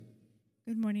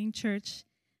Good morning, church.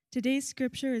 Today's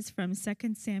scripture is from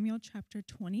 2 Samuel chapter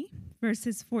 20,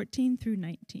 verses 14 through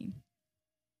 19.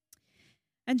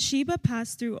 And Sheba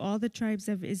passed through all the tribes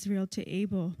of Israel to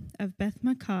Abel of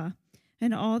Beth-maachah,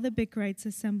 and all the Bichrites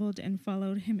assembled and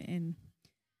followed him in.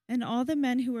 And all the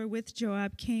men who were with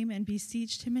Joab came and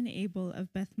besieged him in Abel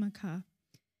of Beth-maachah.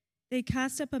 They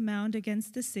cast up a mound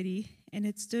against the city, and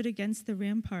it stood against the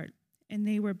rampart, and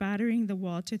they were battering the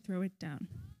wall to throw it down.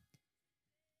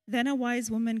 Then a wise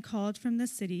woman called from the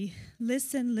city,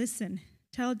 "Listen, listen,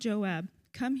 tell Joab,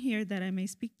 come here that I may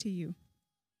speak to you."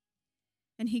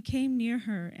 And he came near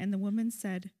her, and the woman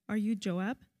said, "Are you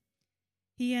Joab?"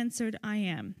 He answered, "I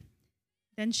am."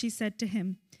 Then she said to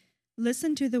him,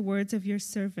 "Listen to the words of your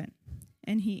servant."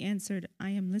 And he answered,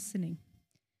 "I am listening."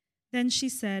 Then she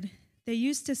said, "They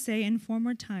used to say in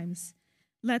former times,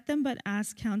 'Let them but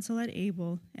ask counsel at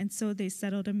Abel,' and so they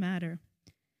settled a matter.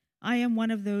 I am one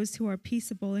of those who are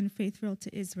peaceable and faithful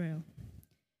to Israel.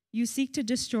 You seek to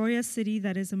destroy a city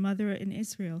that is a mother in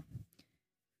Israel.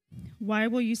 Why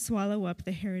will you swallow up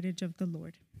the heritage of the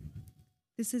Lord?"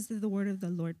 This is the word of the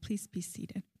Lord. Please be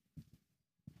seated.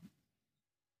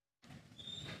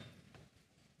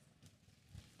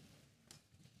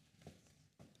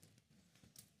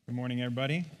 Good morning,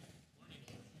 everybody.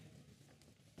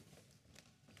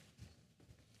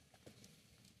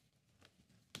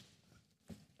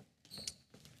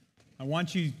 I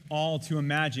want you all to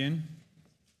imagine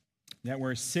that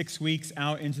we're 6 weeks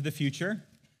out into the future,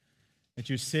 that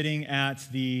you're sitting at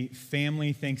the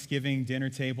family Thanksgiving dinner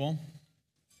table,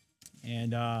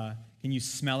 and can you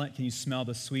smell it? Can you smell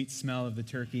the sweet smell of the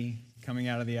turkey coming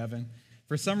out of the oven?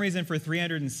 For some reason, for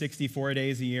 364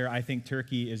 days a year, I think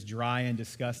turkey is dry and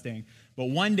disgusting. But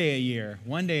one day a year,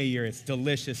 it's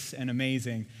delicious and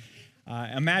amazing.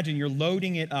 Imagine you're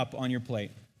loading it up on your plate.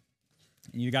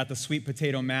 And you got the sweet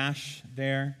potato mash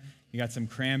there. You got some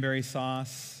cranberry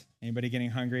sauce. Anybody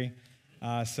getting hungry?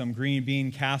 Some green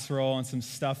bean casserole and some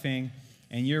stuffing.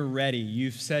 And you're ready.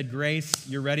 You've said grace.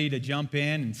 You're ready to jump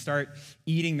in and start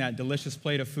eating that delicious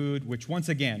plate of food, which once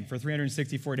again, for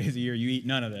 364 days a year, you eat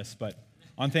none of this. But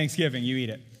on Thanksgiving, you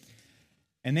eat it.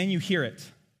 And then you hear it.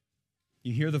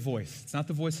 You hear the voice. It's not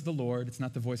the voice of the Lord. It's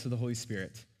not the voice of the Holy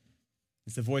Spirit.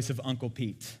 It's the voice of Uncle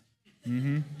Pete.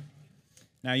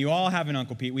 Now, you all have an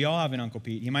Uncle Pete. We all have an Uncle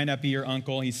Pete. He might not be your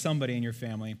uncle. He's somebody in your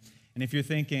family. And if you're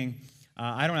thinking,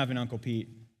 I don't have an Uncle Pete,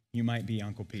 you might be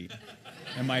Uncle Pete.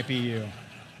 It might be you.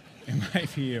 It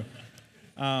might be you.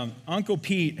 Uncle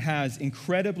Pete has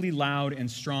incredibly loud and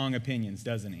strong opinions,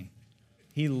 doesn't he?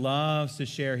 He loves to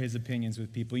share his opinions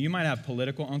with people. You might have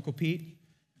political Uncle Pete.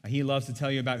 He loves to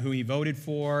tell you about who he voted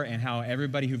for and how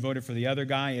everybody who voted for the other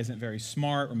guy isn't very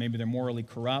smart, or maybe they're morally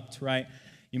corrupt, right?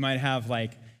 You might have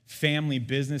like family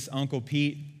business Uncle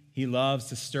Pete. He loves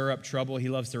to stir up trouble. He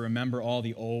loves to remember all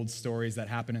the old stories that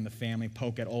happen in the family,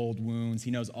 poke at old wounds.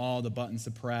 He knows all the buttons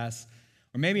to press.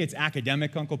 Or maybe it's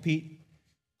academic Uncle Pete.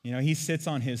 You know, he sits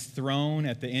on his throne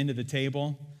at the end of the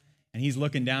table, and he's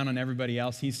looking down on everybody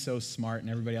else. He's so smart, and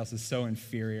everybody else is so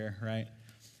inferior, right?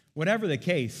 Whatever the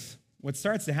case, what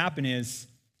starts to happen is,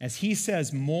 as he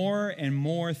says more and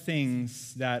more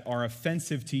things that are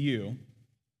offensive to you,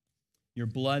 your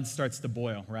blood starts to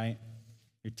boil, right?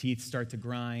 Your teeth start to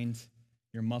grind.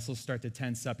 Your muscles start to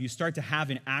tense up. You start to have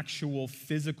an actual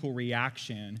physical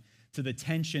reaction to the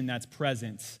tension that's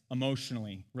present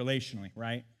emotionally, relationally,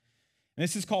 right? And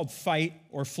this is called fight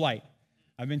or flight.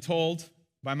 I've been told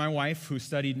by my wife, who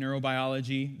studied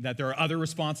neurobiology, that there are other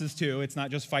responses too. It's not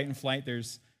just fight and flight.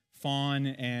 There's fawn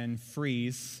and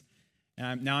freeze.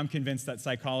 And now I'm convinced that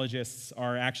psychologists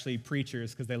are actually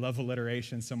preachers because they love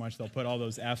alliteration so much they'll put all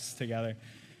those F's together.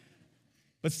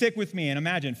 But stick with me and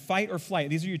imagine fight or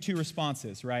flight. These are your two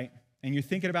responses, right? And you're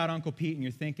thinking about Uncle Pete and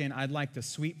you're thinking, I'd like to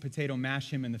sweet potato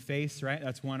mash him in the face, right?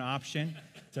 That's one option,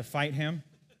 to fight him.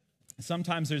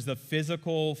 Sometimes there's the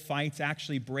physical fights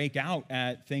actually break out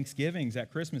at Thanksgivings,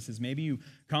 at Christmases. Maybe you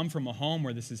come from a home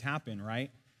where this has happened,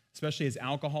 right? Especially as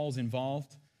alcohol is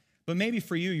involved. But maybe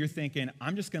for you, you're thinking,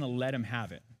 I'm just going to let him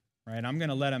have it, right? I'm going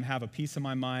to let him have a piece of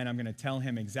my mind. I'm going to tell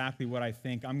him exactly what I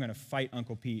think. I'm going to fight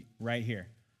Uncle Pete right here.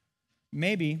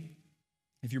 Maybe,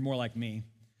 if you're more like me,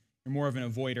 you're more of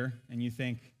an avoider, and you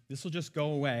think, this will just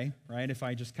go away, right? If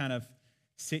I just kind of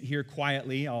sit here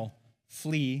quietly, I'll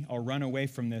flee, I'll run away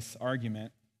from this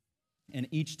argument. And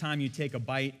each time you take a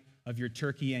bite of your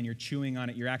turkey and you're chewing on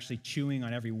it, you're actually chewing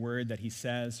on every word that he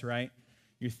says, right?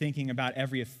 You're thinking about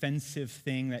every offensive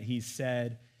thing that he's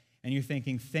said, and you're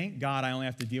thinking, thank God I only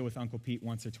have to deal with Uncle Pete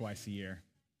once or twice a year.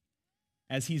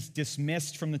 As he's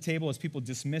dismissed from the table, as people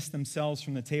dismiss themselves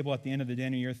from the table at the end of the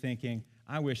dinner, you're thinking,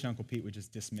 I wish Uncle Pete would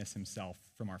just dismiss himself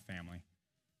from our family,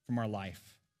 from our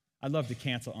life. I'd love to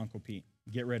cancel Uncle Pete,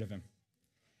 get rid of him.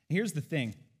 Here's the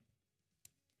thing.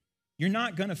 You're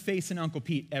not going to face an Uncle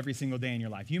Pete every single day in your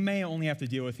life. You may only have to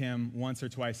deal with him once or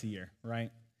twice a year,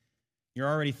 right? You're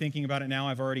already thinking about it now.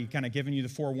 I've already kind of given you the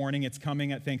forewarning. It's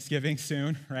coming at Thanksgiving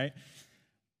soon, right?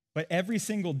 But every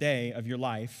single day of your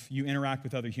life, you interact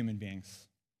with other human beings.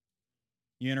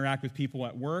 You interact with people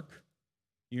at work.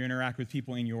 You interact with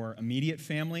people in your immediate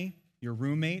family, your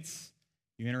roommates.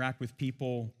 You interact with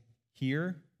people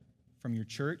here from your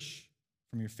church,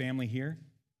 from your family here.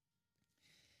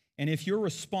 And if your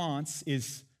response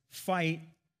is fight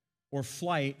or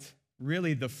flight,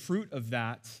 really the fruit of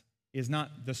that is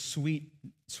not the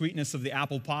sweetness of the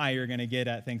apple pie you're going to get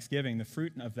at Thanksgiving. The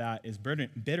fruit of that is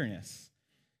bitterness.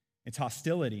 It's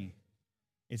hostility.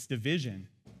 It's division.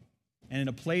 And in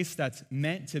a place that's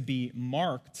meant to be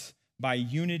marked by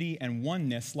unity and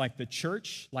oneness, like the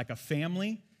church, like a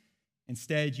family,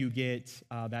 instead you get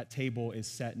that table is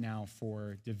set now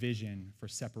for division, for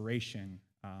separation,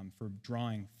 for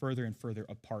drawing further and further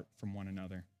apart from one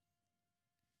another.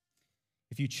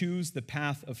 If you choose the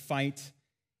path of fight,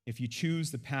 if you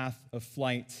choose the path of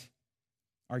flight,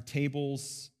 our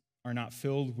tables are not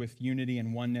filled with unity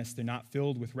and oneness. They're not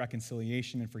filled with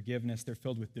reconciliation and forgiveness. They're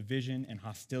filled with division and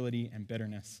hostility and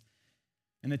bitterness.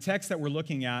 In the text that we're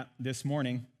looking at this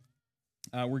morning,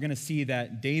 we're going to see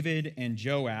that David and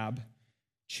Joab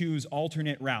choose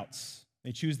alternate routes.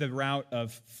 They choose the route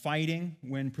of fighting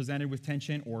when presented with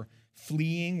tension or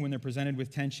fleeing when they're presented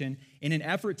with tension in an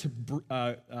effort to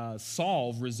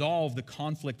resolve the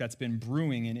conflict that's been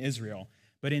brewing in Israel.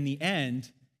 But in the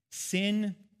end,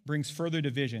 sin brings further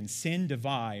division. Sin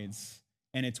divides,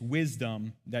 and it's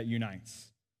wisdom that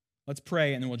unites. Let's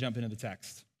pray, and then we'll jump into the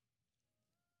text.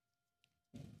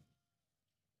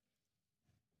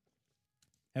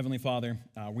 Heavenly Father,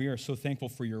 we are so thankful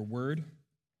for your word,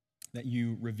 that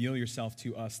you reveal yourself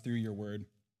to us through your word.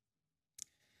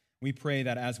 We pray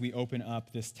that as we open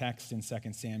up this text in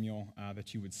 2 Samuel,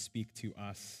 that you would speak to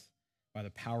us by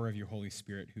the power of your Holy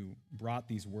Spirit who brought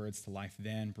these words to life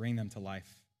then, bring them to life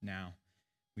now.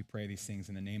 We pray these things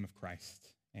in the name of Christ.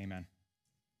 Amen.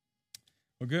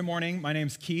 Well, good morning. My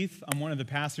name's Keith. I'm one of the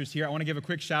pastors here. I want to give a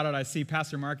quick shout out. I see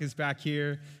Pastor Marcus back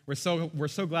here. We're so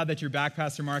glad that you're back,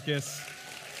 Pastor Marcus.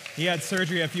 He had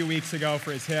surgery a few weeks ago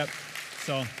for his hip,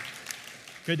 so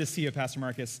good to see you, Pastor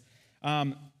Marcus.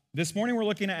 This morning we're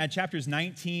looking at chapters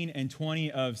 19 and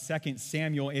 20 of 2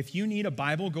 Samuel. If you need a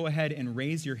Bible, go ahead and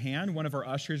raise your hand. One of our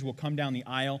ushers will come down the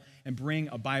aisle and bring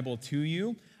a Bible to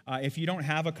you. If you don't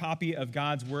have a copy of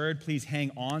God's Word, please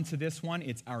hang on to this one.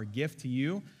 It's our gift to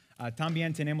you.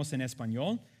 También tenemos en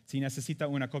español. Si necesita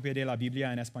una copia de la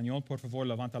Biblia en español, por favor,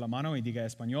 levanta la mano y diga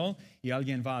español, y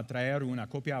alguien va a traer una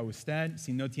copia a usted.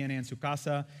 Si no tiene en su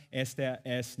casa, este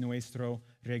es nuestro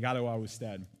regalo a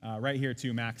usted. Right here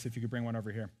too, Max, if you could bring one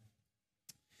over here.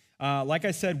 Like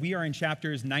I said, we are in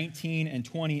chapters 19 and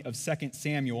 20 of 2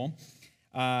 Samuel.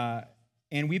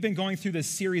 And we've been going through this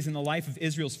series in the life of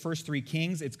Israel's first three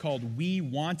kings. It's called We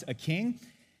Want a King.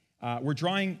 We're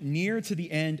drawing near to the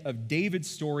end of David's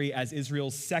story as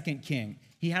Israel's second king.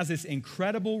 He has this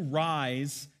incredible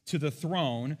rise to the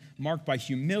throne marked by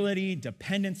humility,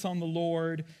 dependence on the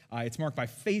Lord. It's marked by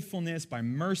faithfulness, by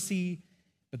mercy.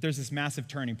 But there's this massive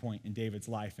turning point in David's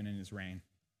life and in his reign.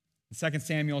 In 2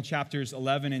 Samuel chapters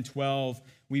 11 and 12,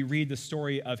 we read the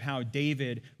story of how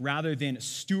David, rather than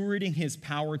stewarding his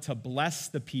power to bless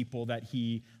the people that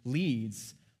he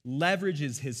leads,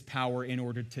 leverages his power in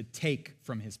order to take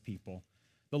from his people.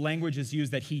 The language is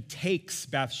used that he takes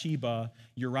Bathsheba,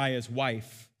 Uriah's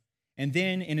wife, and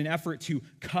then in an effort to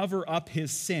cover up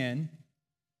his sin,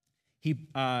 he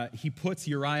puts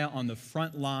Uriah on the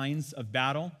front lines of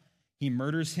battle. He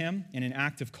murders him in an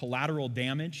act of collateral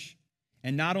damage.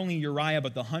 And not only Uriah,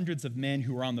 but the hundreds of men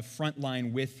who were on the front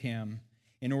line with him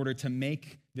in order to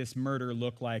make this murder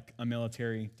look like a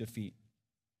military defeat.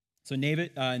 So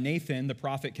Nathan, the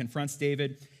prophet, confronts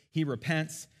David. He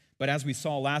repents. But as we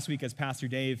saw last week as Pastor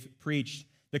Dave preached,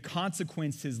 the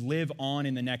consequences live on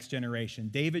in the next generation.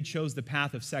 David chose the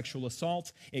path of sexual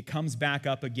assault. It comes back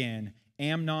up again.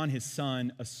 Amnon, his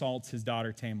son, assaults his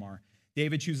daughter Tamar.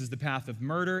 David chooses the path of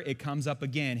murder. It comes up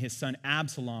again. His son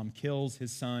Absalom kills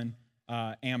his son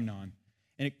Amnon.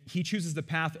 And he chooses the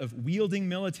path of wielding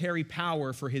military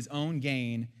power for his own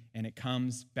gain, and it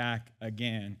comes back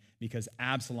again because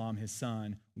Absalom, his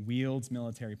son, wields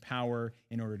military power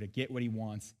in order to get what he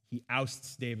wants. He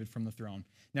ousts David from the throne.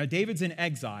 Now, David's in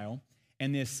exile,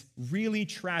 and this really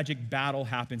tragic battle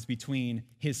happens between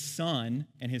his son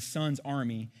and his son's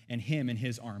army and him and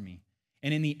his army.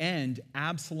 And in the end,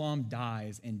 Absalom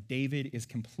dies, and David is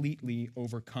completely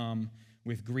overcome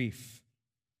with grief.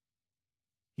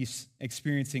 He's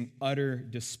experiencing utter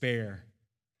despair.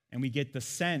 And we get the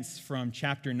sense from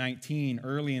chapter 19,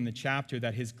 early in the chapter,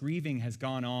 that his grieving has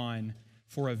gone on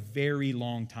for a very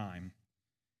long time,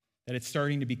 that it's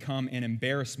starting to become an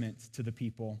embarrassment to the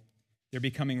people. They're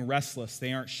becoming restless.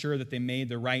 They aren't sure that they made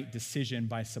the right decision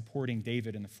by supporting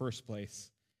David in the first place.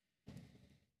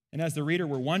 And as the reader,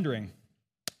 we're wondering,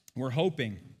 we're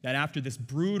hoping that after this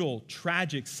brutal,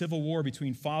 tragic civil war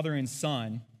between father and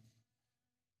son,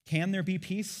 can there be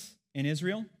peace in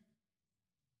Israel?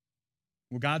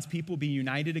 Will God's people be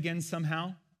united again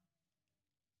somehow?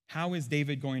 How is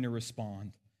David going to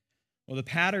respond? Well, the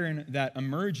pattern that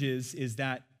emerges is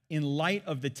that in light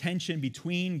of the tension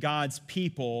between God's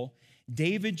people,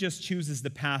 David just chooses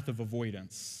the path of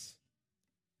avoidance.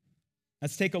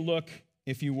 Let's take a look,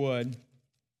 if you would,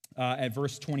 at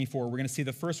verse 24. We're going to see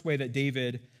the first way that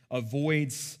David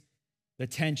avoids the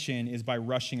tension is by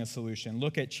rushing a solution.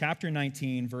 Look at chapter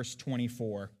 19, verse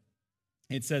 24.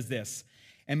 It says this,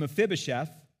 "And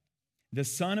Mephibosheth, the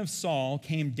son of Saul,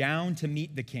 came down to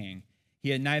meet the king. He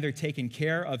had neither taken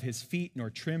care of his feet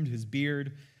nor trimmed his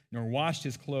beard, nor washed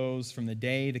his clothes from the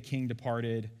day the king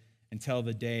departed until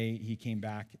the day he came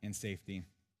back in safety."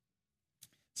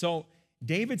 So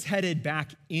David's headed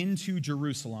back into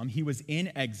Jerusalem. He was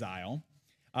in exile.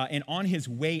 And on his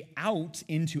way out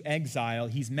into exile,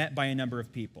 he's met by a number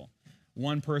of people.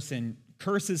 One person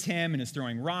curses him and is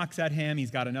throwing rocks at him.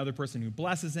 He's got another person who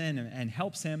blesses him and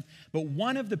helps him. But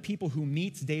one of the people who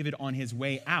meets David on his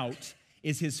way out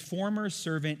is his former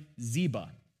servant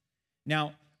Ziba.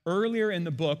 Now, earlier in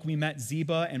the book, we met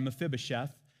Ziba and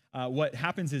Mephibosheth. What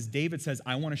happens is David says,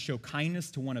 I want to show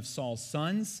kindness to one of Saul's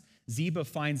sons. Ziba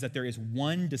finds that there is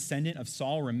one descendant of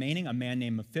Saul remaining, a man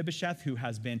named Mephibosheth, who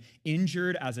has been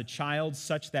injured as a child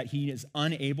such that he is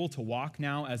unable to walk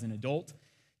now as an adult.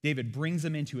 David brings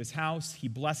him into his house. He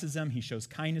blesses him. He shows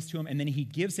kindness to him. And then he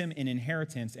gives him an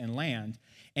inheritance and land.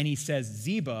 And he says,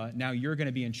 Ziba, now you're going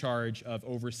to be in charge of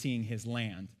overseeing his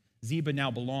land. Ziba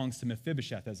now belongs to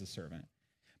Mephibosheth as a servant.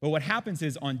 But what happens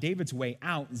is on David's way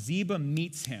out, Ziba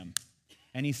meets him.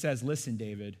 And he says, listen,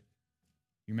 David,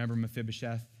 you remember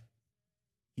Mephibosheth?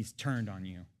 He's turned on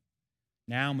you.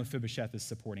 Now Mephibosheth is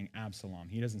supporting Absalom.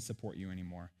 He doesn't support you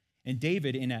anymore. And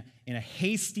David, in a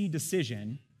hasty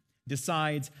decision,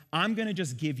 decides, I'm going to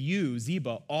just give you,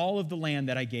 Ziba, all of the land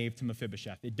that I gave to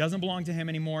Mephibosheth. It doesn't belong to him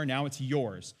anymore. Now it's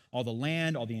yours. All the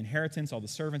land, all the inheritance, all the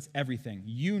servants, everything.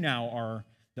 You now are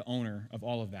the owner of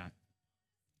all of that.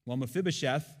 Well,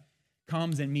 Mephibosheth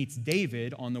comes and meets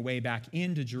David on the way back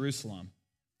into Jerusalem.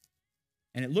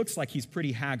 And it looks like he's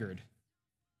pretty haggard.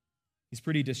 He's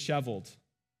pretty disheveled.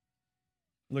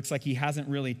 It looks like he hasn't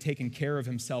really taken care of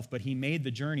himself, but he made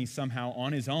the journey somehow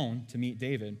on his own to meet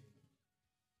David.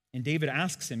 And David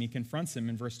asks him, he confronts him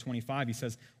in verse 25. He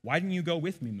says, why didn't you go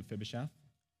with me, Mephibosheth?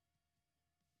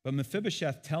 But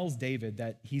Mephibosheth tells David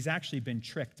that he's actually been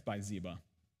tricked by Ziba.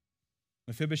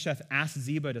 Mephibosheth asked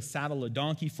Ziba to saddle a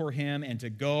donkey for him and to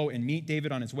go and meet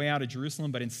David on his way out of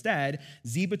Jerusalem, but instead,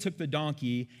 Ziba took the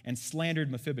donkey and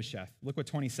slandered Mephibosheth. Look what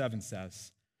 27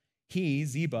 says. He,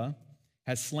 Ziba,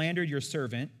 has slandered your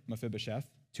servant, Mephibosheth,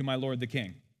 to my lord the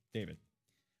king, David.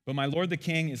 But my lord the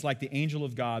king is like the angel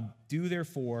of God. Do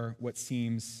therefore what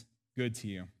seems good to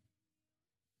you.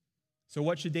 So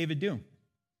what should David do?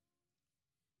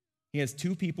 He has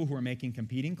two people who are making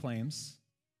competing claims.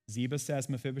 Ziba says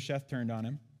Mephibosheth turned on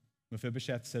him.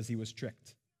 Mephibosheth says he was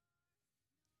tricked.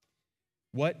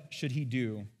 What should he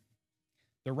do?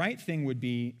 The right thing would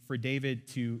be for David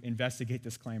to investigate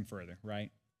this claim further,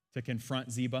 right? To confront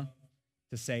Ziba,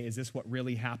 to say, is this what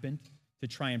really happened? To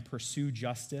try and pursue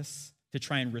justice, to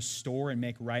try and restore and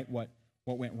make right what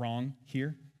went wrong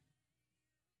here.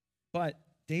 But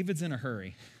David's in a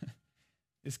hurry.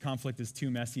 This conflict is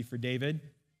too messy for David.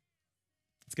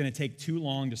 It's going to take too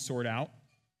long to sort out.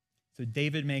 So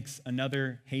David makes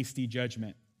another hasty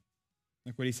judgment.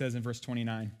 Look what he says in verse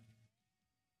 29.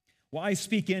 Why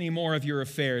speak any more of your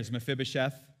affairs,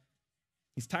 Mephibosheth?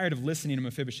 He's tired of listening to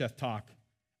Mephibosheth talk.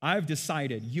 I've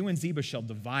decided you and Ziba shall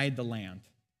divide the land.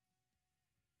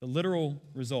 The literal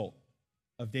result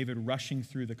of David rushing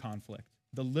through the conflict,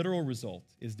 the literal result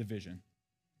is division.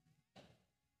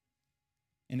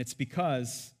 And it's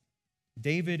because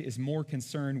David is more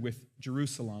concerned with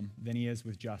Jerusalem than he is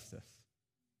with justice.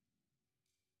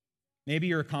 Maybe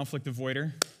you're a conflict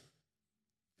avoider.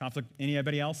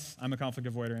 Anybody else? I'm a conflict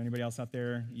avoider. Anybody else out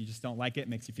there? You just don't like it. It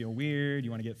makes you feel weird.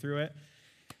 You want to get through it.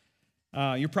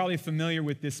 You're probably familiar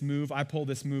with this move. I pull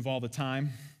this move all the time.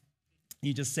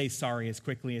 You just say sorry as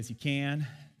quickly as you can.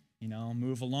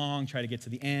 Move along, try to get to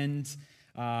the end,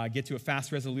 get to a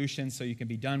fast resolution so you can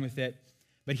be done with it.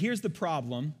 But here's the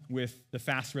problem with the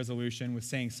fast resolution, with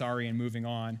saying sorry and moving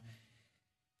on,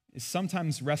 is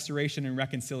sometimes restoration and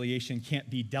reconciliation can't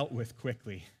be dealt with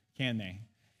quickly, can they?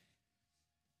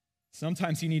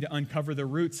 Sometimes you need to uncover the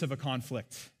roots of a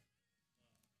conflict.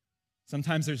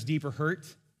 Sometimes there's deeper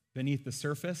hurt beneath the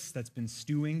surface that's been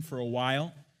stewing for a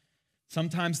while.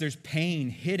 Sometimes there's pain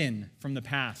hidden from the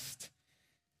past.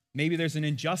 Maybe there's an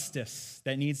injustice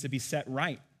that needs to be set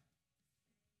right.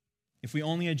 If we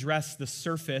only address the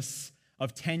surface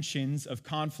of tensions, of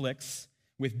conflicts,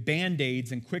 with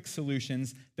band-aids and quick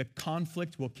solutions, the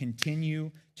conflict will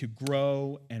continue to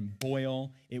grow and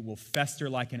boil. It will fester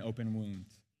like an open wound.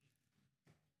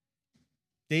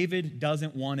 David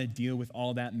doesn't want to deal with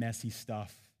all that messy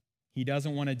stuff. He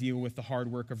doesn't want to deal with the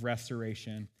hard work of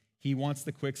restoration. He wants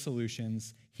the quick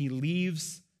solutions. He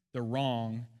leaves the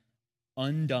wrong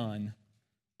undone,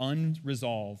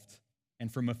 unresolved,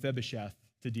 and for Mephibosheth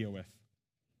to deal with.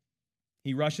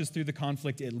 He rushes through the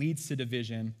conflict. It leads to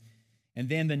division. And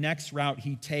then the next route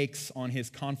he takes on his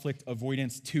conflict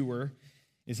avoidance tour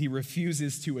is he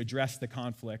refuses to address the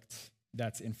conflict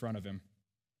that's in front of him.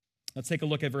 Let's take a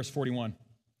look at verse 41.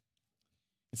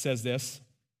 It says this: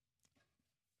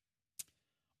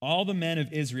 all the men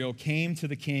of Israel came to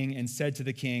the king and said to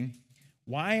the king,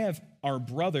 why have our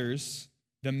brothers,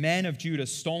 the men of Judah,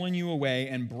 stolen you away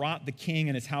and brought the king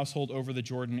and his household over the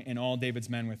Jordan and all David's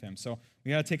men with him? So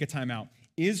we got to take a time out.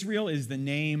 Israel is the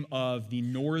name of the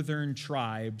northern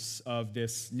tribes of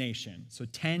this nation. So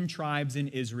 10 tribes in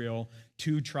Israel,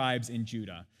 2 tribes in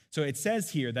Judah. So it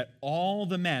says here that all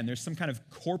the men, there's some kind of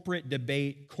corporate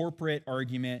debate, corporate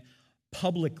argument.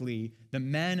 Publicly, the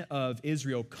men of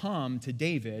Israel come to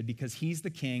David because he's the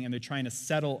king and they're trying to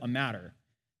settle a matter.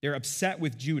 They're upset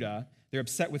with Judah. They're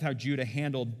upset with how Judah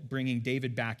handled bringing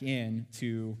David back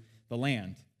into the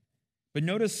land. But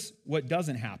notice what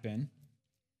doesn't happen.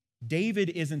 David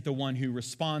isn't the one who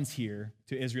responds here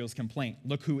to Israel's complaint.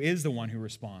 Look who is the one who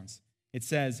responds. It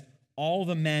says, all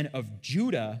the men of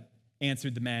Judah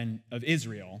answered the men of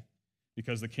Israel,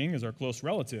 because the king is our close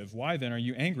relative. Why then are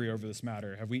you angry over this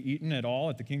matter? Have we eaten at all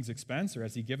at the king's expense, or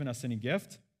has he given us any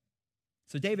gift?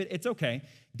 So David, it's okay.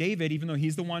 David, even though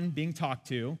he's the one being talked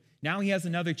to, now he has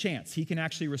another chance. He can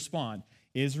actually respond.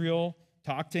 Israel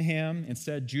talked to him.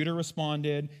 Instead, Judah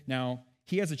responded. Now,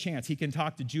 he has a chance. He can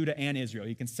talk to Judah and Israel.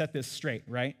 He can set this straight,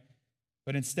 right?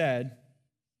 But instead,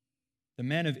 the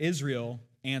men of Israel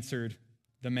answered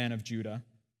the men of Judah.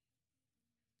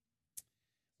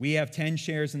 We have 10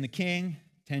 shares in the king,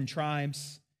 10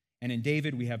 tribes, and in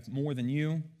David we have more than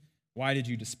you. Why did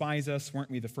you despise us?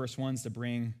 Weren't we the first ones to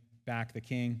bring back the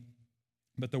king?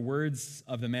 But the words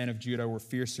of the men of Judah were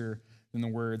fiercer than the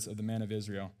words of the men of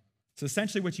Israel. So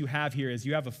essentially what you have here is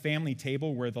you have a family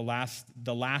table where the last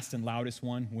and loudest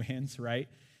one wins, right?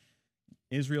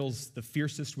 Israel's the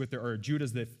fiercest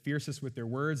Judah's the fiercest with their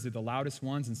words. They're the loudest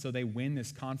ones, and so they win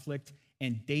this conflict.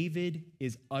 And David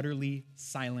is utterly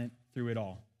silent through it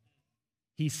all.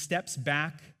 He steps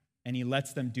back and he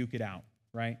lets them duke it out,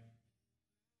 right?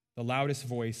 The loudest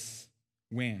voice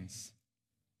wins.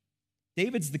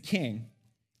 David's the king,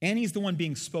 and he's the one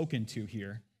being spoken to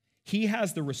here. He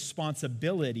has the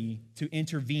responsibility to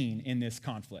intervene in this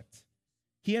conflict.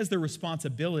 He has the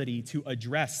responsibility to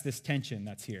address this tension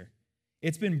that's here.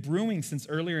 It's been brewing since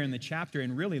earlier in the chapter,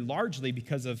 and really largely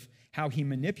because of how he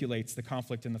manipulates the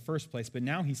conflict in the first place, but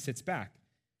now he sits back.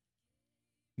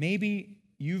 Maybe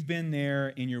you've been there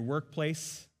in your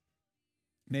workplace.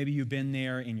 Maybe you've been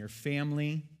there in your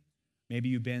family. Maybe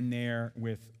you've been there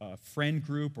with a friend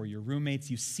group or your roommates.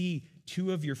 You see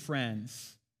 2 of your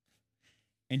friends,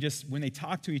 and just when they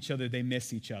talk to each other, they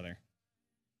miss each other.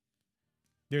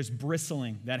 There's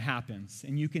bristling that happens,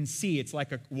 and you can see it's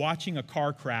like watching a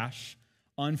car crash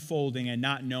unfolding and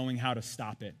not knowing how to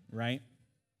stop it, right?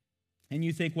 And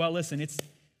you think, well, listen,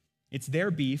 it's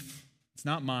their beef. It's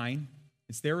not mine.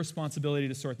 It's their responsibility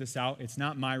to sort this out. It's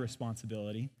not my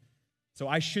responsibility. So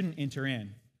I shouldn't enter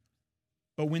in.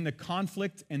 But when the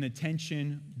conflict and the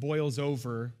tension boils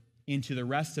over into the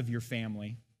rest of your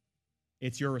family,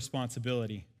 it's your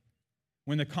responsibility.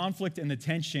 When the conflict and the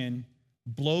tension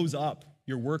blows up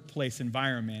your workplace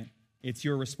environment, it's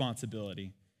your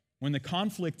responsibility. When the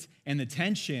conflict and the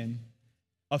tension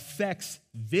affects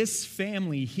this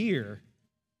family here,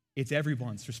 it's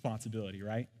everyone's responsibility,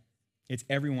 right? It's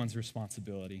everyone's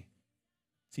responsibility.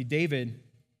 See, David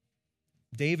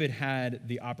had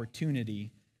the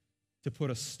opportunity to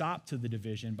put a stop to the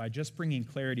division by just bringing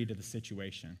clarity to the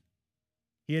situation.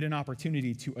 He had an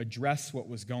opportunity to address what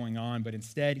was going on, but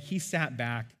instead he sat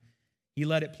back, he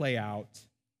let it play out,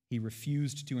 he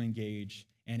refused to engage,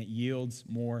 and it yields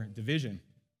more division.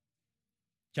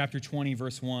 Chapter 20,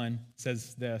 verse 1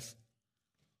 says this.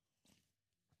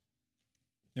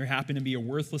 There happened to be a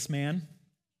worthless man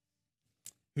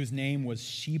whose name was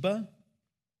Sheba,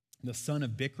 the son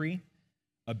of Bichri,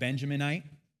 a Benjaminite.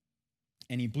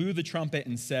 And he blew the trumpet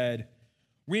and said,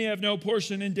 "We have no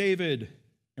portion in David,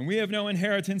 and we have no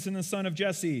inheritance in the son of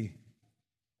Jesse.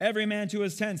 Every man to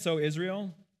his tent, O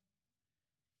Israel."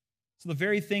 So the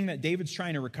very thing that David's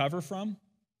trying to recover from,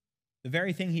 the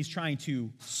very thing he's trying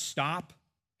to stop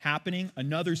happening,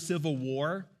 another civil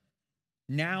war,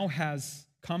 now has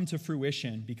come to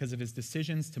fruition because of his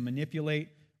decisions to manipulate,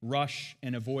 rush,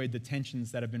 and avoid the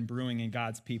tensions that have been brewing in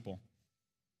God's people.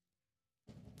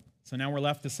 So now we're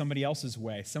left to somebody else's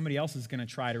way. Somebody else is going to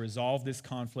try to resolve this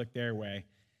conflict their way.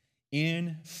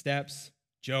 In steps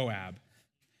Joab.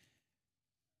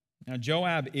 Now,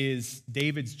 Joab is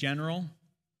David's general,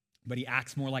 but he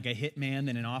acts more like a hitman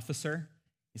than an officer.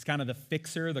 He's kind of the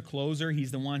fixer, the closer.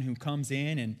 He's the one who comes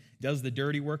in and does the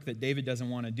dirty work that David doesn't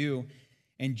want to do.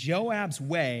 And Joab's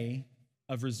way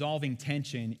of resolving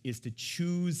tension is to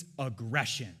choose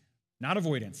aggression, not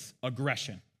avoidance,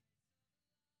 aggression.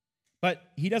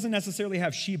 But he doesn't necessarily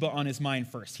have Sheba on his mind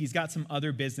first. He's got some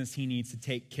other business he needs to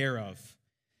take care of.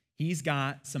 He's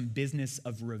got some business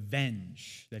of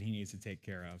revenge that he needs to take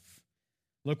care of.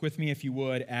 Look with me, if you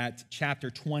would, at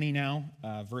chapter 20 now,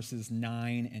 verses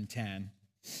 9 and 10.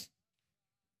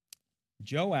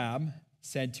 Joab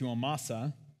said to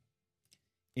Amasa,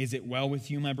 "Is it well with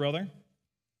you, my brother?"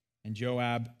 And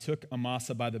Joab took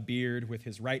Amasa by the beard with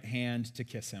his right hand to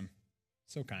kiss him.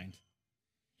 So kind.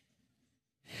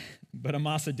 But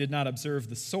Amasa did not observe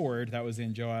the sword that was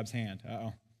in Joab's hand.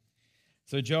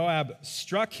 So Joab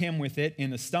struck him with it in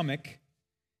the stomach.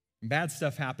 Bad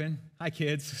stuff happened. Hi,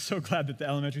 kids. So glad that the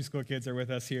elementary school kids are with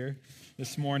us here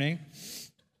this morning.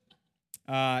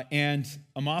 And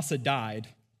Amasa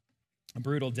died, a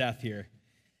brutal death here.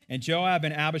 And Joab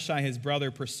and Abishai, his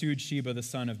brother, pursued Sheba, the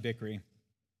son of Bichri.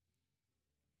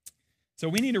 So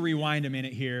we need to rewind a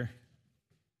minute here.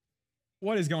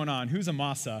 What is going on? Who's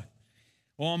Amasa?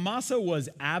 Well, Amasa was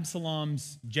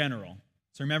Absalom's general.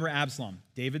 So remember Absalom,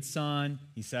 David's son.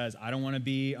 He says, "I don't want to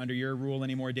be under your rule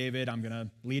anymore, David. I'm going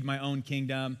to lead my own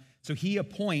kingdom." So he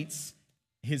appoints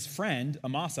his friend,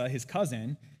 Amasa, his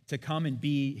cousin, to come and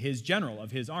be his general of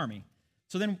his army.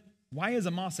 So then why is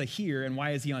Amasa here and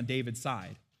why is he on David's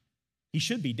side? He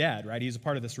should be dead, right? He's a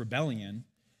part of this rebellion.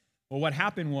 Well, what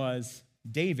happened was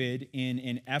David, in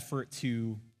an effort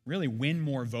to really win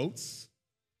more votes,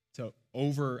 to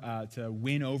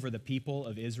win over the people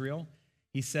of Israel,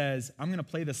 he says, "I'm going to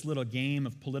play this little game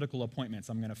of political appointments.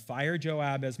 I'm going to fire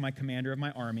Joab as my commander of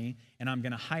my army, and I'm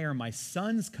going to hire my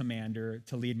son's commander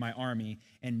to lead my army,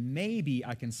 and maybe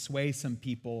I can sway some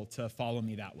people to follow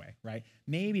me that way," right?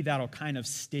 Maybe that'll kind of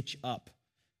stitch up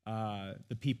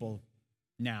the people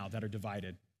now that are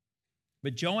divided.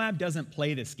 But Joab doesn't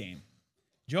play this game.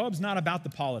 Joab's not about the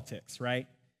politics, right?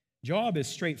 Joab is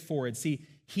straightforward. See,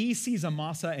 he sees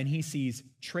Amasa and he sees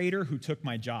traitor who took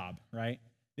my job, right?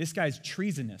 This guy's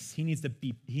treasonous. He needs to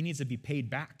be paid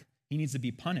back. He needs to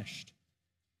be punished.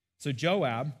 So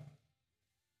Joab,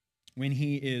 when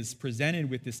he is presented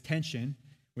with this tension,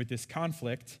 with this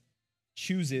conflict,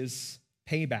 chooses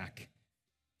payback.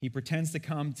 He pretends to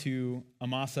come to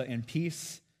Amasa in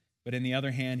peace, but in the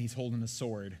other hand, he's holding a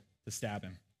sword to stab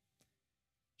him.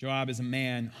 Joab is a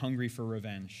man hungry for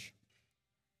revenge.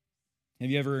 Have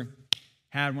you ever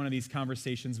had one of these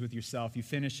conversations with yourself? You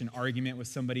finish an argument with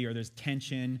somebody, or there's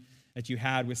tension that you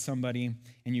had with somebody,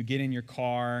 and you get in your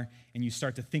car and you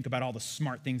start to think about all the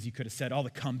smart things you could have said, all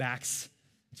the comebacks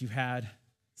that you've had.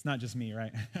 It's not just me,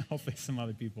 right? Hopefully some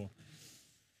other people.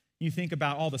 You think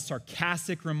about all the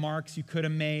sarcastic remarks you could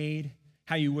have made,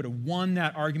 how you would have won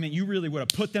that argument. You really would have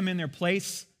put them in their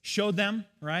place, showed them,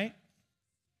 right?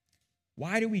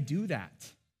 Why do we do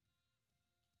that?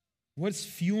 What's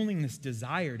fueling this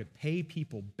desire to pay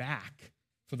people back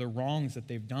for the wrongs that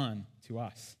they've done to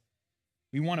us?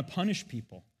 We want to punish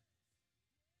people,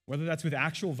 whether that's with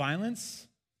actual violence,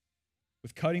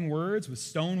 with cutting words, with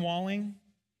stonewalling,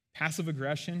 passive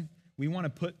aggression. We want to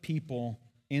put people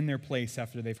in their place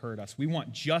after they've hurt us. We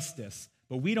want justice,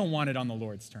 but we don't want it on the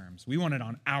Lord's terms. We want it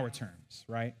on our terms,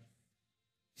 right?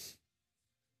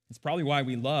 It's probably why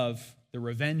we love the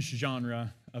revenge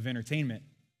genre of entertainment.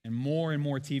 And more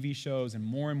TV shows and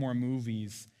more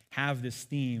movies have this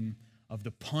theme of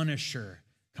the Punisher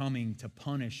coming to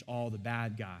punish all the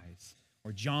bad guys,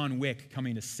 or John Wick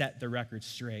coming to set the record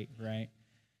straight, right?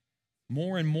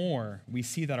 More and more, we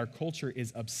see that our culture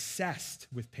is obsessed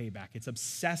with payback. It's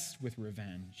obsessed with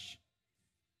revenge.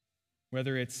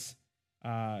 Whether it's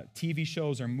TV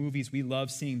shows or movies, we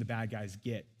love seeing the bad guys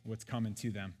get what's coming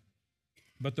to them.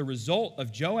 But the result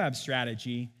of Joab's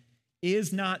strategy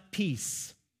is not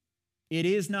peace. It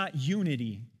is not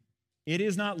unity. It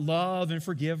is not love and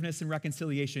forgiveness and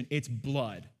reconciliation. It's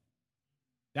blood.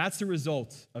 That's the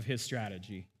result of his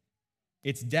strategy.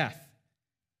 It's death.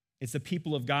 It's the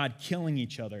people of God killing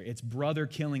each other. It's brother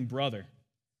killing brother.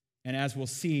 And as we'll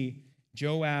see,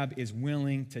 Joab is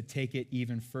willing to take it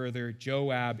even further.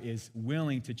 Joab is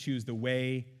willing to choose the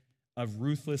way of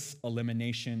ruthless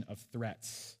elimination of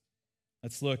threats.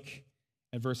 Let's look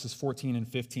at verses 14 and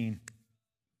 15.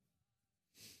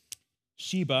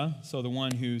 Sheba, so the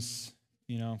one who's,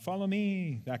 follow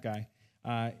me, that guy,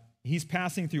 he's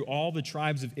passing through all the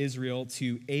tribes of Israel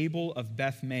to Abel of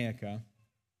Beth-maacah,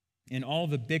 and all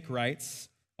the Bichrites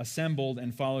assembled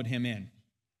and followed him in.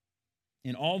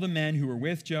 And all the men who were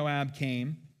with Joab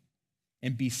came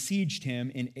and besieged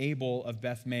him in Abel of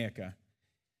Beth-maacah.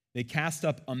 They cast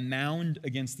up a mound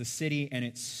against the city, and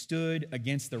it stood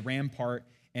against the rampart,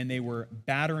 and they were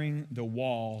battering the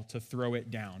wall to throw it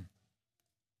down.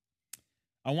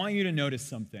 I want you to notice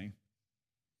something.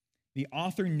 The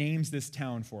author names this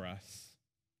town for us.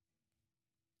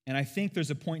 And I think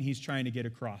there's a point he's trying to get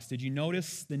across. Did you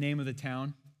notice the name of the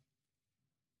town?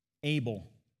 Abel.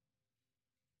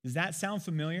 Does that sound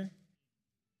familiar?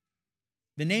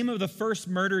 The name of the first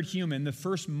murdered human, the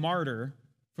first martyr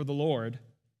for the Lord,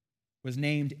 was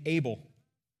named Abel.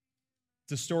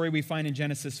 It's a story we find in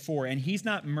Genesis 4. And he's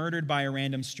not murdered by a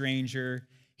random stranger.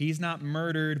 He's not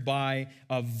murdered by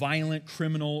a violent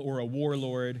criminal or a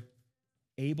warlord.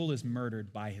 Abel is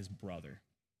murdered by his brother.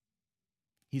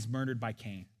 He's murdered by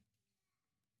Cain.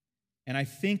 And I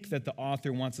think that the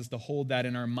author wants us to hold that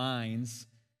in our minds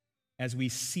as we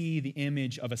see the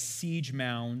image of a siege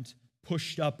mound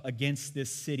pushed up against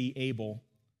this city, Abel,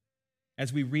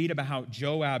 as we read about how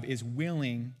Joab is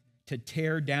willing to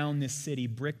tear down this city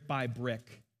brick by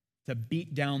brick, to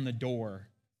beat down the door,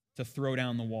 to throw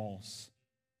down the walls.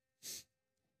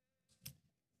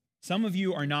 Some of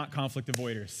you are not conflict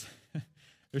avoiders.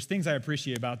 There's things I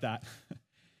appreciate about that.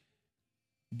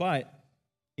 But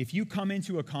if you come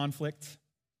into a conflict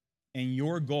and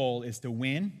your goal is to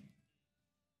win,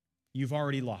 you've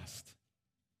already lost.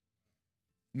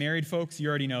 Married folks, you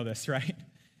already know this, right?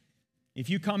 If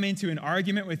you come into an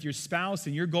argument with your spouse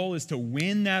and your goal is to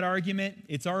win that argument,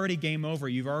 it's already game over.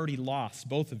 You've already lost,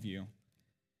 both of you.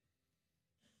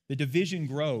 The division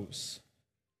grows.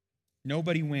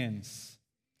 Nobody wins.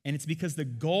 And it's because the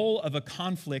goal of a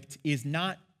conflict is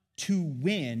not to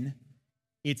win,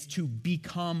 it's to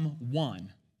become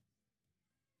one.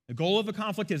 The goal of a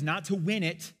conflict is not to win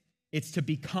it, it's to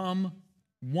become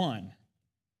one,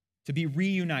 to be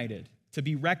reunited, to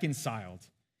be reconciled.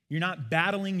 You're not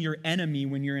battling your enemy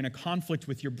when you're in a conflict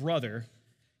with your brother.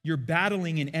 You're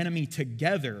battling an enemy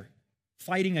together,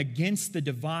 fighting against the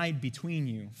divide between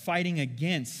you, fighting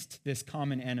against this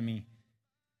common enemy.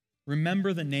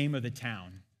 Remember the name of the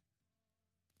town,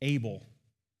 Abel.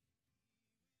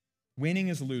 Winning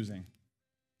is losing.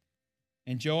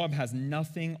 And Joab has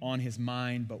nothing on his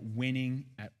mind but winning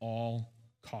at all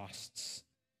costs.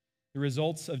 The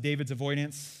results of David's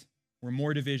avoidance were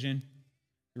more division.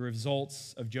 The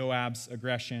results of Joab's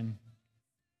aggression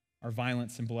are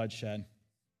violence and bloodshed.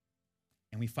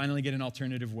 And we finally get an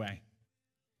alternative way.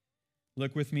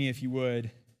 Look with me, if you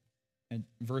would, at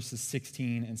verses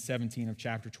 16 and 17 of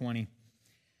chapter 20.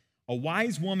 A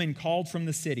wise woman called from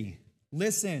the city,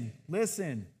 "Listen,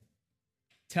 listen.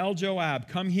 Tell Joab,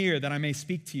 come here that I may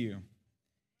speak to you."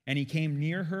 And he came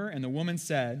near her, and the woman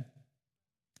said,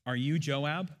 "Are you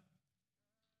Joab?"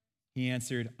 He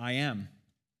answered, "I am."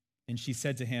 And she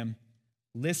said to him,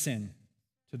 "Listen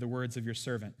to the words of your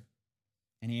servant."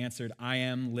 And he answered, "I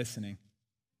am listening."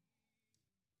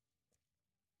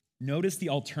 Notice the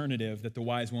alternative that the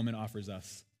wise woman offers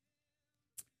us.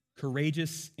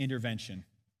 Courageous intervention.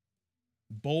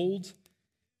 Bold,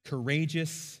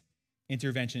 courageous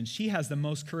intervention. She has the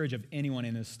most courage of anyone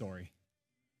in this story.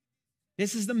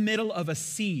 This is the middle of a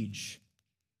siege.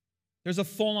 There's a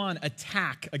full-on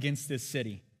attack against this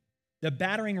city. The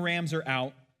battering rams are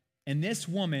out, and this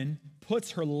woman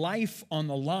puts her life on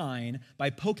the line by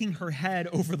poking her head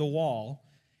over the wall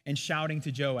and shouting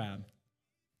to Joab.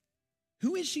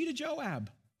 Who is she to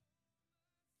Joab?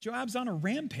 Joab's on a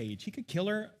rampage. He could kill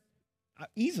her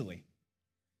easily.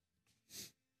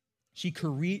 She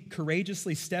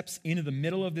courageously steps into the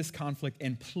middle of this conflict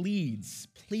and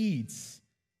pleads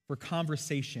for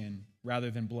conversation rather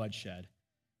than bloodshed.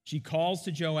 She calls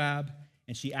to Joab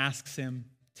and she asks him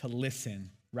to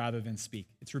listen rather than speak.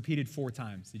 It's repeated 4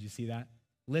 times. Did you see that?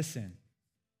 Listen,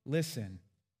 listen,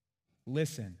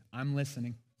 listen. I'm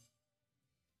listening.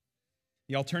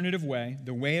 The alternative way,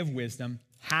 the way of wisdom,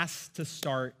 has to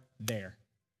start there.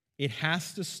 It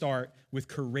has to start with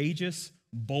courageous,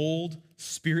 bold,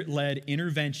 spirit-led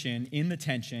intervention in the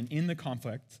tension, in the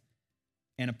conflict,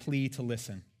 and a plea to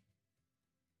listen.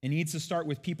 It needs to start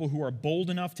with people who are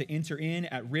bold enough to enter in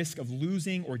at risk of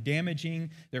losing or damaging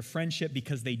their friendship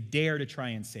because they dare to try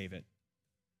and save it.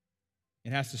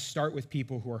 It has to start with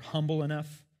people who are humble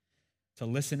enough to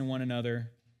listen to one another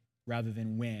rather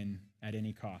than win at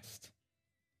any cost.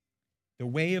 The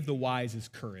way of the wise is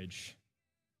courage.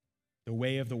 The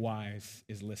way of the wise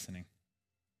is listening.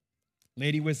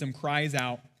 Lady Wisdom cries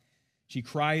out. She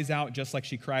cries out just like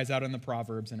she cries out in the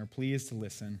Proverbs, and her plea is to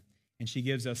listen. And she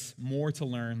gives us more to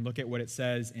learn. Look at what it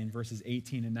says in verses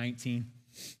 18 and 19.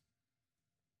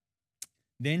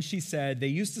 Then she said, "They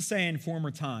used to say in former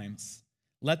times,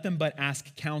 'Let them but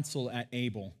ask counsel at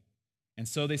Abel.' And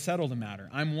so they settled the matter.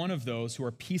 I'm one of those who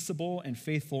are peaceable and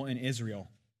faithful in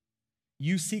Israel.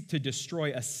 You seek to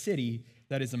destroy a city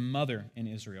that is a mother in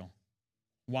Israel.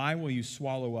 Why will you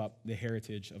swallow up the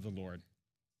heritage of the Lord?"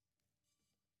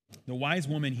 The wise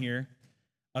woman here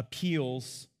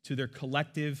appeals to their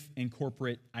collective and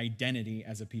corporate identity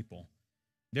as a people.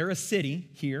 They're a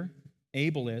city here,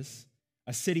 Abel is,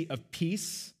 a city of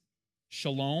peace,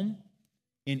 shalom.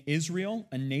 In Israel,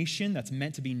 a nation that's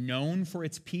meant to be known for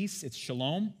its peace, its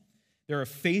shalom. They're a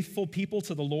faithful people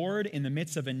to the Lord in the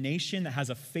midst of a nation that has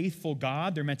a faithful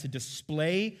God. They're meant to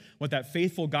display what that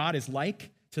faithful God is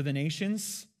like to the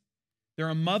nations. They're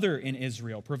a mother in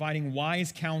Israel, providing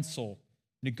wise counsel,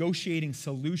 negotiating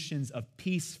solutions of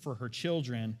peace for her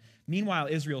children. Meanwhile,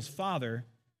 Israel's father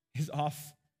is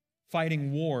off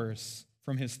fighting wars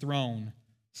from his throne,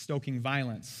 stoking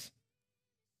violence.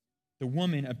 The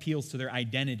woman appeals to their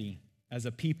identity as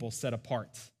a people set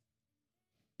apart,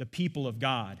 the people of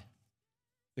God,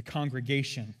 the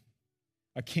congregation,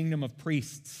 a kingdom of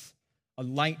priests, a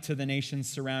light to the nations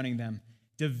surrounding them.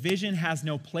 Division has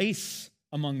no place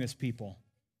among this people.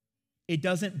 It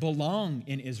doesn't belong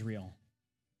in Israel.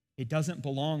 It doesn't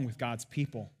belong with God's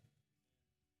people.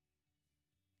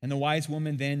 And the wise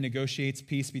woman then negotiates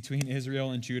peace between Israel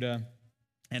and Judah.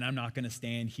 And I'm not going to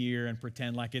stand here and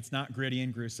pretend like it's not gritty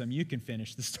and gruesome. You can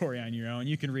finish the story on your own.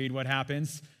 You can read what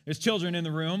happens. There's children in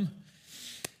the room.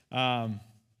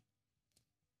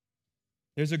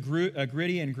 There's a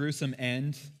gritty and gruesome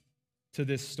end to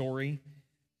this story.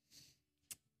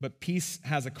 But peace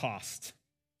has a cost.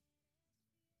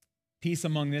 Peace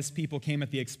among this people came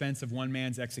at the expense of one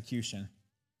man's execution.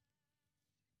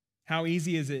 How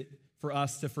easy is it for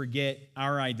us to forget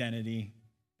our identity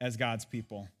as God's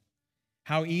people?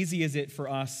 How easy is it for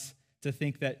us to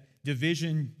think that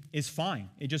division is fine?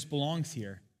 It just belongs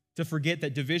here. To forget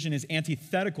that division is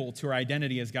antithetical to our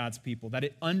identity as God's people, that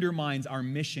it undermines our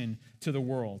mission to the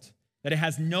world, that it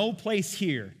has no place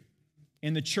here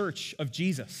in the church of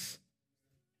Jesus.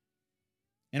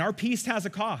 And our peace has a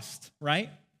cost, right?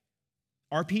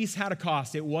 Our peace had a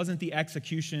cost. It wasn't the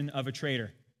execution of a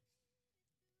traitor.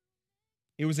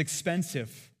 It was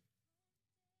expensive.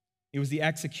 It was the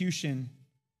execution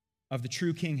of the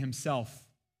true king himself.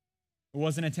 It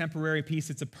wasn't a temporary peace,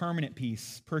 it's a permanent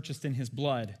peace purchased in his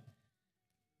blood.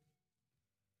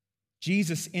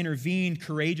 Jesus intervened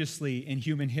courageously in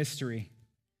human history,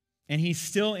 and he's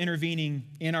still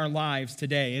intervening in our lives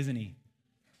today, isn't he?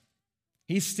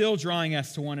 He's still drawing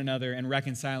us to one another and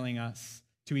reconciling us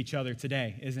to each other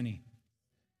today, isn't he?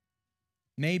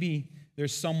 Maybe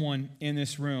there's someone in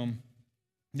this room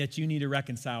that you need to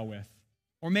reconcile with,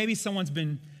 or maybe someone's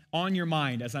been on your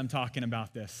mind as I'm talking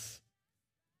about this.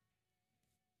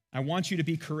 I want you to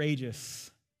be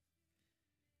courageous.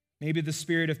 Maybe the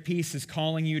Spirit of peace is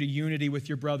calling you to unity with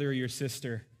your brother or your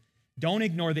sister. Don't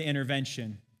ignore the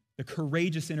intervention, the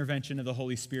courageous intervention of the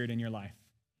Holy Spirit in your life.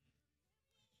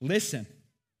 Listen.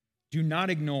 Do not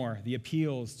ignore the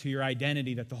appeals to your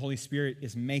identity that the Holy Spirit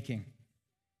is making.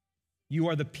 You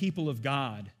are the people of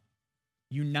God,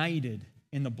 united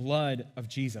in the blood of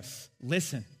Jesus.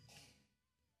 Listen.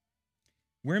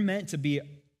 We're meant to be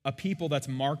a people that's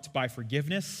marked by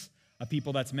forgiveness, a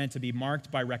people that's meant to be marked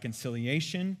by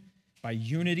reconciliation, by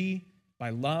unity, by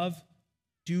love.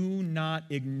 Do not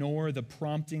ignore the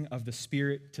prompting of the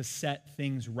Spirit to set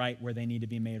things right where they need to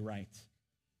be made right.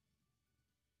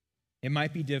 It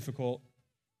might be difficult.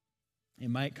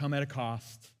 It might come at a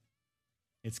cost.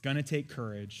 It's going to take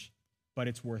courage, but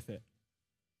it's worth it.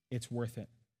 It's worth it.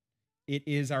 It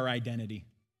is our identity.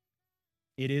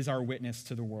 It is our witness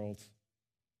to the world.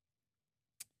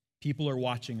 People are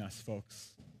watching us,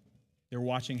 folks. They're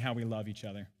watching how we love each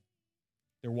other.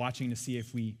 They're watching to see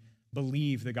if we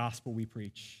believe the gospel we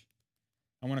preach.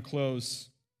 I want to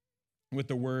close with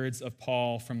the words of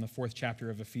Paul from the 4th chapter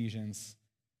of Ephesians.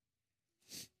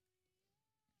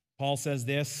 Paul says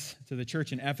this to the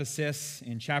church in Ephesus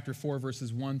in chapter 4,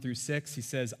 verses 1 through 6. He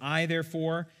says, I,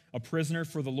 therefore, a prisoner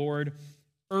for the Lord,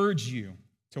 urge you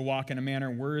to walk in a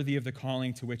manner worthy of the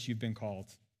calling to which you've been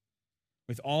called,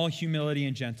 with all humility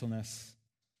and gentleness,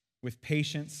 with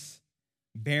patience,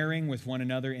 bearing with one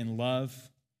another in love,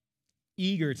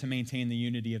 eager to maintain the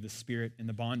unity of the Spirit in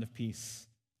the bond of peace.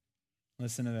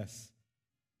 Listen to this.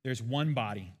 There's one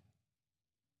body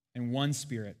and one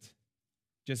Spirit,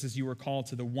 just as you were called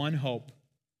to the one hope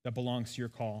that belongs to your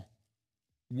call.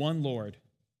 One Lord,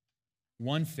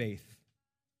 one faith,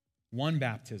 one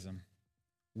baptism,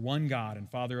 one God and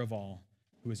Father of all,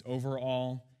 who is over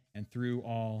all and through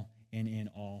all and in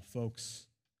all. Folks,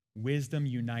 wisdom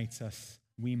unites us.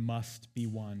 We must be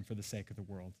one for the sake of the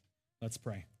world. Let's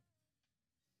pray.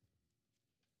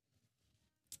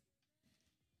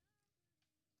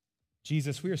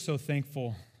 Jesus, we are so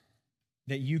thankful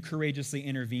that you courageously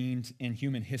intervened in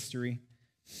human history,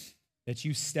 that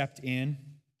you stepped in,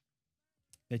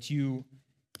 that you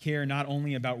care not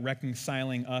only about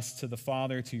reconciling us to the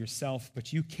Father, to yourself,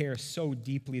 but you care so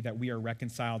deeply that we are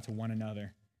reconciled to one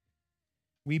another.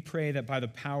 We pray that by the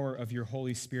power of your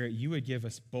Holy Spirit, you would give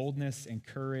us boldness and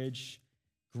courage,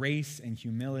 grace and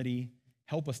humility.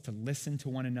 Help us to listen to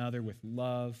one another with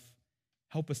love.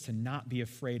 Help us to not be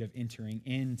afraid of entering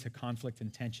into conflict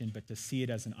and tension, but to see it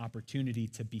as an opportunity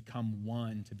to become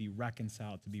one, to be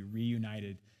reconciled, to be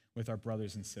reunited with our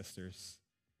brothers and sisters.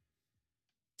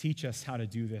 Teach us how to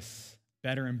do this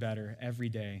better and better every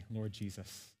day, Lord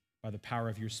Jesus, by the power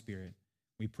of your Spirit.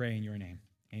 We pray in your name.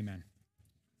 Amen.